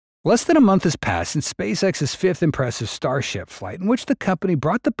Less than a month has passed since SpaceX's fifth impressive Starship flight, in which the company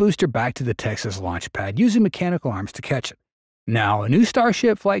brought the booster back to the Texas launch pad using mechanical arms to catch it. Now, a new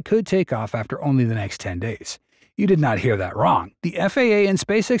Starship flight could take off after only the next 10 days. You did not hear that wrong. The FAA and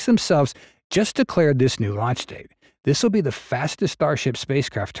SpaceX themselves just declared this new launch date. This will be the fastest Starship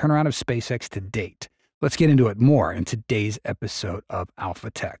spacecraft turnaround of SpaceX to date. Let's get into it more in today's episode of Alpha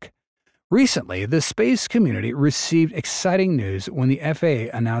Tech. Recently, the space community received exciting news when the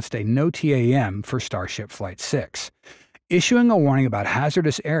FAA announced a no TAM for Starship Flight 6, issuing a warning about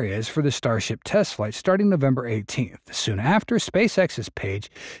hazardous areas for the Starship test flight starting November 18th. Soon after, SpaceX's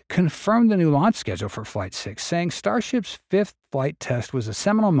page confirmed the new launch schedule for Flight 6, saying Starship's fifth flight test was a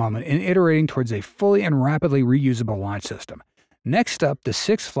seminal moment in iterating towards a fully and rapidly reusable launch system. Next up, the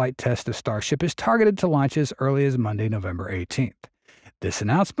sixth flight test of Starship is targeted to launch as early as Monday, November 18th. This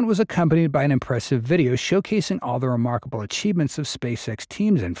announcement was accompanied by an impressive video showcasing all the remarkable achievements of SpaceX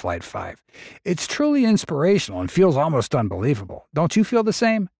teams in Flight 5. It's truly inspirational and feels almost unbelievable. Don't you feel the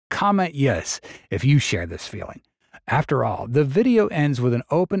same? Comment yes if you share this feeling. After all, the video ends with an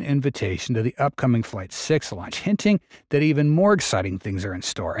open invitation to the upcoming Flight 6 launch, hinting that even more exciting things are in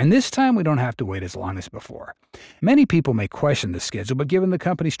store, and this time we don't have to wait as long as before. Many people may question the schedule, but given the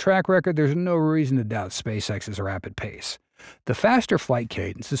company's track record, there's no reason to doubt SpaceX's rapid pace. The faster flight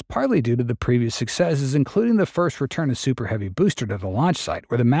cadence is partly due to the previous successes, including the first return of Super Heavy booster to the launch site,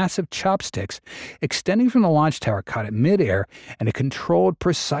 where the massive chopsticks extending from the launch tower caught it midair and a controlled,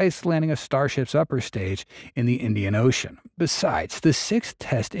 precise landing of Starship's upper stage in the Indian Ocean. Besides, the sixth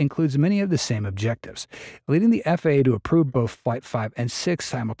test includes many of the same objectives, leading the FAA to approve both Flight 5 and 6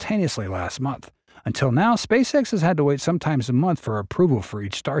 simultaneously last month. Until now, SpaceX has had to wait sometimes a month for approval for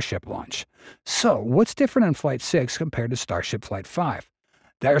each Starship launch. So, what's different in Flight 6 compared to Starship Flight 5?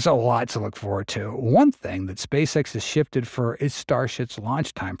 There's a lot to look forward to. One thing that SpaceX has shifted for is Starship's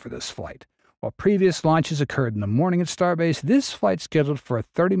launch time for this flight. While previous launches occurred in the morning at Starbase, this flight's scheduled for a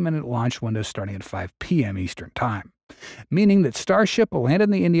 30-minute launch window starting at 5 p.m. Eastern Time, meaning that Starship will land in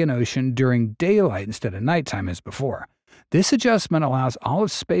the Indian Ocean during daylight instead of nighttime as before. This adjustment allows all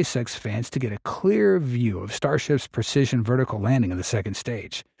of SpaceX fans to get a clear view of Starship's precision vertical landing of the second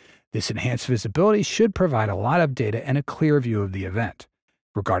stage. This enhanced visibility should provide a lot of data and a clear view of the event.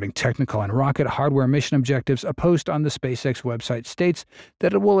 Regarding technical and rocket hardware mission objectives, a post on the SpaceX website states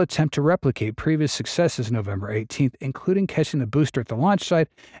that it will attempt to replicate previous successes November 18th, including catching the booster at the launch site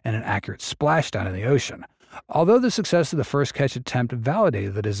and an accurate splashdown in the ocean. Although the success of the first catch attempt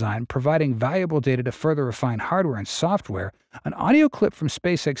validated the design, providing valuable data to further refine hardware and software, an audio clip from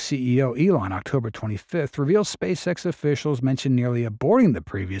SpaceX CEO Elon October 25th reveals SpaceX officials mentioned nearly aborting the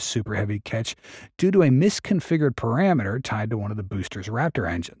previous Super Heavy catch due to a misconfigured parameter tied to one of the booster's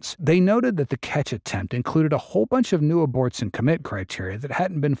Raptor engines. They noted that the catch attempt included a whole bunch of new aborts and commit criteria that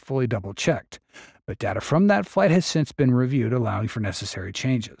hadn't been fully double-checked, but data from that flight has since been reviewed, allowing for necessary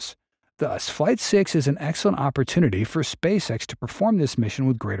changes. Thus, Flight 6 is an excellent opportunity for SpaceX to perform this mission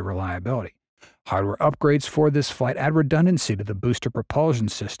with greater reliability. Hardware upgrades for this flight add redundancy to the booster propulsion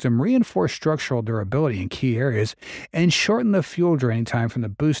system, reinforce structural durability in key areas, and shorten the fuel draining time from the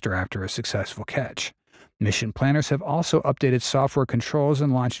booster after a successful catch. Mission planners have also updated software controls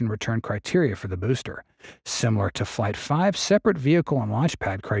and launch and return criteria for the booster. Similar to Flight 5, separate vehicle and launch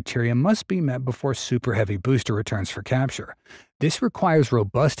pad criteria must be met before Super Heavy booster returns for capture. This requires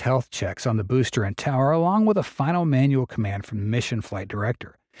robust health checks on the booster and tower, along with a final manual command from the mission flight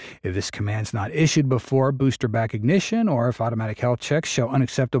director. If this command's not issued before booster back ignition, or if automatic health checks show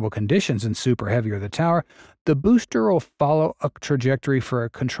unacceptable conditions in Super Heavy or the tower, the booster will follow a trajectory for a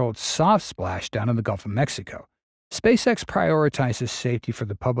controlled soft splashdown in the Gulf of Mexico. SpaceX prioritizes safety for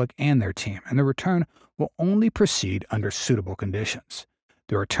the public and their team, and the return will only proceed under suitable conditions.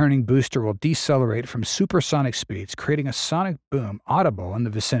 The returning booster will decelerate from supersonic speeds, creating a sonic boom audible in the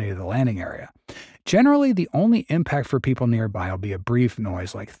vicinity of the landing area. Generally, the only impact for people nearby will be a brief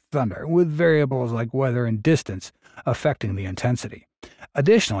noise like thunder, with variables like weather and distance affecting the intensity.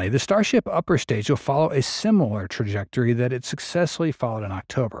 Additionally, the Starship upper stage will follow a similar trajectory that it successfully followed in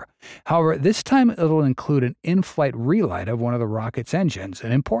October. However, this time it'll include an in-flight relight of one of the rocket's engines,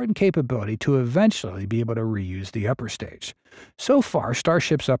 an important capability to eventually be able to reuse the upper stage. So far,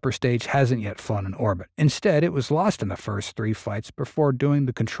 Starship's upper stage hasn't yet flown in orbit. Instead, it was lost in the first 3 flights before doing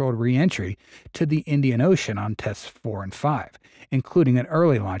the controlled re-entry to the Indian Ocean on tests 4 and 5, including an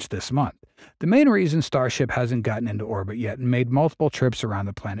early launch this month. The main reason Starship hasn't gotten into orbit yet and made multiple trips around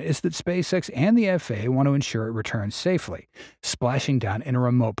the planet is that SpaceX and the FAA want to ensure it returns safely, splashing down in a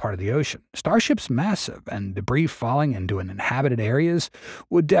remote part of the ocean. Starship's massive, and debris falling into inhabited areas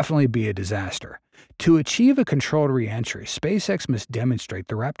would definitely be a disaster. To achieve a controlled re-entry, SpaceX must demonstrate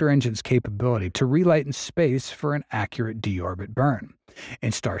the Raptor engine's capability to relight in space for an accurate deorbit burn.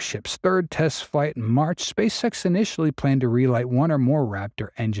 In Starship's third test flight in March, SpaceX initially planned to relight one or more Raptor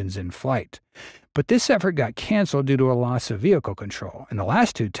engines in flight. But this effort got canceled due to a loss of vehicle control. In the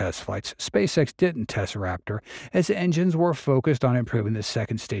last two test flights, SpaceX didn't test Raptor, as engines were focused on improving the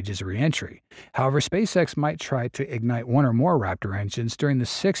second stage's re-entry. However, SpaceX might try to ignite one or more Raptor engines during the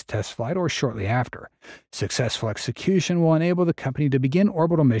sixth test flight or shortly after. Successful execution will enable the company to begin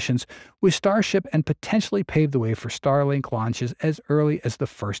orbital missions with Starship and potentially pave the way for Starlink launches as early as the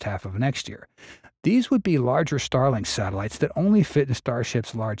first half of next year. These would be larger Starlink satellites that only fit in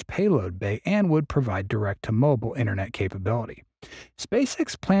Starship's large payload bay and would provide direct-to-mobile internet capability.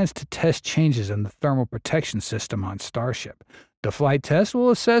 SpaceX plans to test changes in the thermal protection system on Starship. The flight test will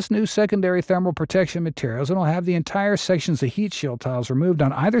assess new secondary thermal protection materials and will have the entire sections of heat shield tiles removed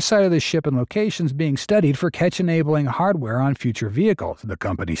on either side of the ship and locations being studied for catch-enabling hardware on future vehicles, the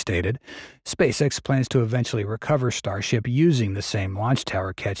company stated. SpaceX plans to eventually recover Starship using the same launch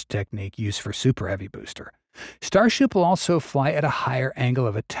tower catch technique used for Super Heavy booster. Starship will also fly at a higher angle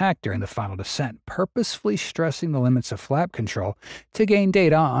of attack during the final descent, purposefully stressing the limits of flap control to gain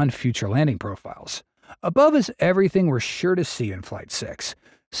data on future landing profiles. Above is everything we're sure to see in Flight 6.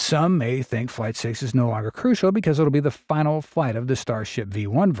 Some may think Flight 6 is no longer crucial because it'll be the final flight of the Starship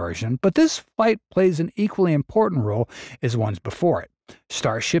V1 version, but this flight plays an equally important role as ones before it.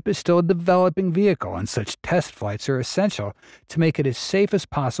 Starship is still a developing vehicle, and such test flights are essential to make it as safe as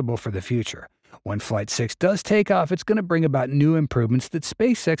possible for the future. When Flight 6 does take off, it's going to bring about new improvements that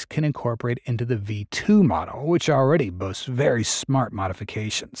SpaceX can incorporate into the V2 model, which already boasts very smart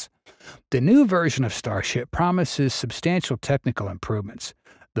modifications. The new version of Starship promises substantial technical improvements.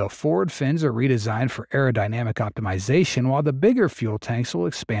 The forward fins are redesigned for aerodynamic optimization, while the bigger fuel tanks will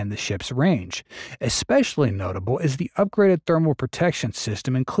expand the ship's range. Especially notable is the upgraded thermal protection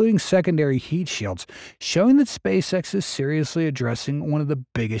system, including secondary heat shields, showing that SpaceX is seriously addressing one of the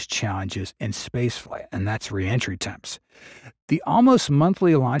biggest challenges in spaceflight, and that's re-entry temps. The almost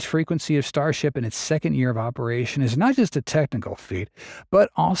monthly launch frequency of Starship in its second year of operation is not just a technical feat, but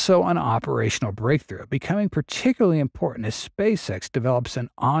also an operational breakthrough, becoming particularly important as SpaceX develops an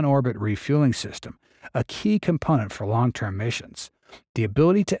on-orbit refueling system, a key component for long-term missions. The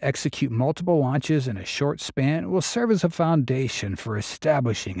ability to execute multiple launches in a short span will serve as a foundation for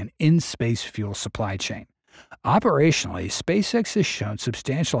establishing an in-space fuel supply chain. Operationally, SpaceX has shown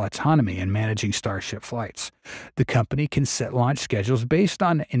substantial autonomy in managing Starship flights. The company can set launch schedules based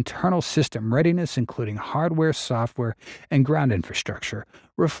on internal system readiness, including hardware, software, and ground infrastructure,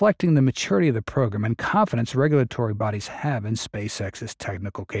 reflecting the maturity of the program and confidence regulatory bodies have in SpaceX's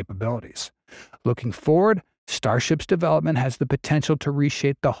technical capabilities. Looking forward, Starship's development has the potential to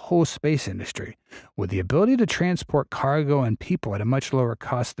reshape the whole space industry. With the ability to transport cargo and people at a much lower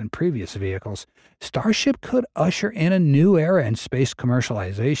cost than previous vehicles, Starship could usher in a new era in space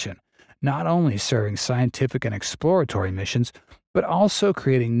commercialization, not only serving scientific and exploratory missions, but also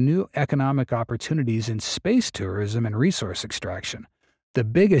creating new economic opportunities in space tourism and resource extraction. The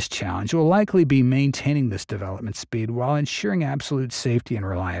biggest challenge will likely be maintaining this development speed while ensuring absolute safety and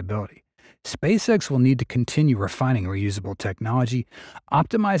reliability. SpaceX will need to continue refining reusable technology,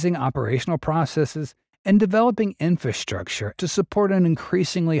 optimizing operational processes, and developing infrastructure to support an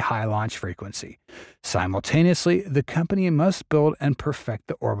increasingly high launch frequency. Simultaneously, the company must build and perfect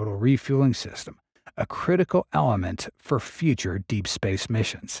the orbital refueling system, a critical element for future deep space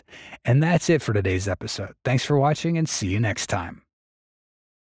missions. And that's it for today's episode. Thanks for watching, and see you next time.